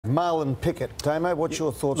Marlion Pickett. Damo, what's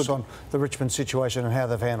your thoughts on the Richmond situation and how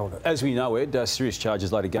they've handled it? As we know, Ed, serious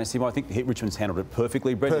charges laid against him. I think Richmond's handled it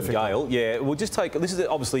perfectly. Brendan Gale, yeah, we'll just take... This is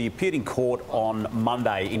obviously, he appeared in court on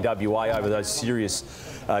Monday in WA over those serious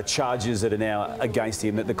charges that are now against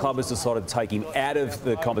him. That the club has decided to take him out of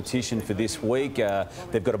the competition for this week.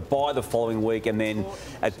 They've got to bye the following week, and then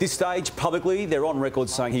at this stage, publicly, they're on record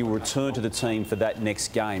saying he will return to the team for that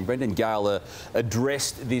next game. Brendan Gale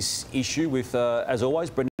addressed this issue with, as always,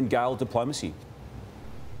 Brendan Gale diplomacy.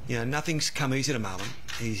 You know, nothing's come easy to Marlion.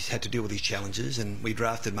 He's had to deal with these challenges, and we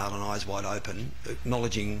drafted Marlion eyes wide open,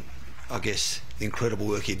 acknowledging, I guess, the incredible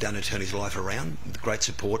work he'd done to turn his life around. With great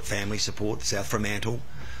support, family support, South Fremantle,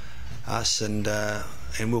 us, and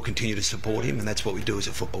we'll continue to support him, and that's what we do as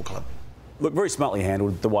a football club. Look, very smartly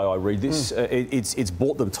handled, the way I read this. It's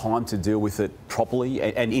bought them time to deal with it properly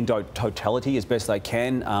and in totality as best they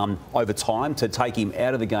can over time, to take him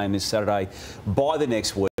out of the game this Saturday by the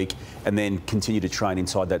next week and then continue to train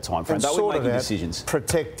inside that time frame. They were making decisions.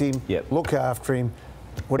 Protect him, look after him.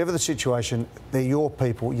 Whatever the situation, they're your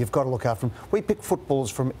people. You've got to look after them. We pick footballers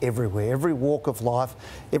from everywhere, every walk of life,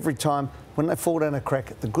 every time. When they fall down a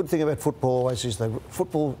crack, the good thing about football always is the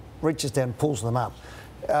football reaches down and pulls them up.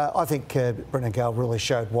 I think Brendan Gale really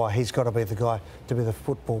showed why he's got to be the guy to be the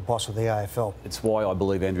football boss of the AFL. It's why I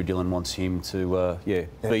believe Andrew Dillon wants him to,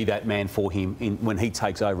 be that man for him when he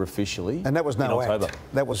takes over officially. And that was no October. act.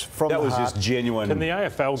 That was from the heart. That was just genuine. Can the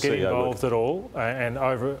AFL get involved at all and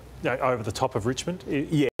over the top of Richmond?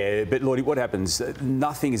 Yeah, but Lloyd, what happens?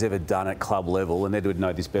 Nothing is ever done at club level, and Ed would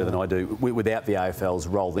know this better than I do, without the AFL's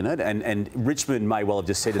role in it. And Richmond may well have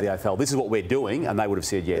just said to the AFL, "This is what we're doing," and they would have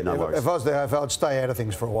said, "Yeah, no worries." If I was the AFL, I'd stay out of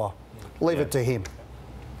things for a while. Leave it to him.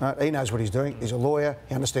 Right? He knows what he's doing. He's a lawyer.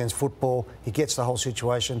 He understands football. He gets the whole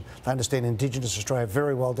situation. They understand Indigenous Australia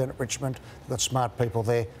very well down at Richmond. They've got smart people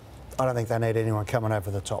there. I don't think they need anyone coming over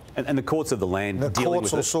the top. And the courts of the land, the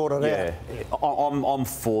courts will sort it out. I'm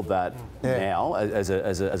for that now as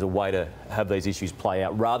a way to have these issues play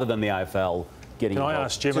out, rather than the AFL getting involved. Can I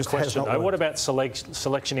ask Jim a question though? What about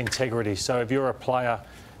selection integrity? So if you're a player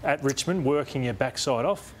at Richmond working your backside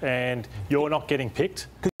off and you're not getting picked...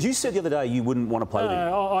 Because you said the other day you wouldn't want to play with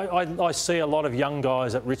him. I see a lot of young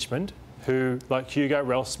guys at Richmond who, like Hugo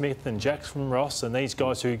Ralph-Smith and Jackson Ross and these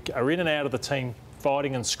guys who are in and out of the team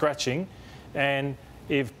fighting and scratching, and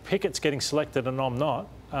if Pickett's getting selected and I'm not,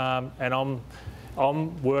 and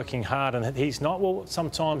I'm working hard and he's not, well,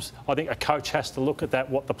 sometimes I think a coach has to look at that,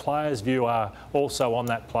 what the players' view are also on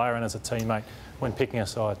that player and as a teammate when picking a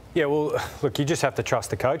side. Yeah, well, look, you just have to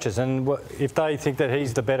trust the coaches, and if they think that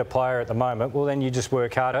he's the better player at the moment, well, then you just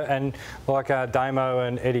work harder. And like Damo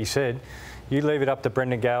and Eddie said, you leave it up to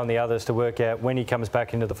Brendan Gale and the others to work out when he comes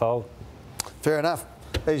back into the fold. Fair enough.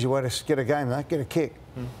 Easy way to get a game, though. Get a kick.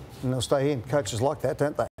 And they'll stay in. Coaches like that,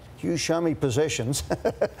 don't they? You show me possessions.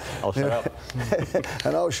 I'll shut up.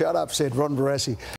 And I'll shut up, said Ron Barassi.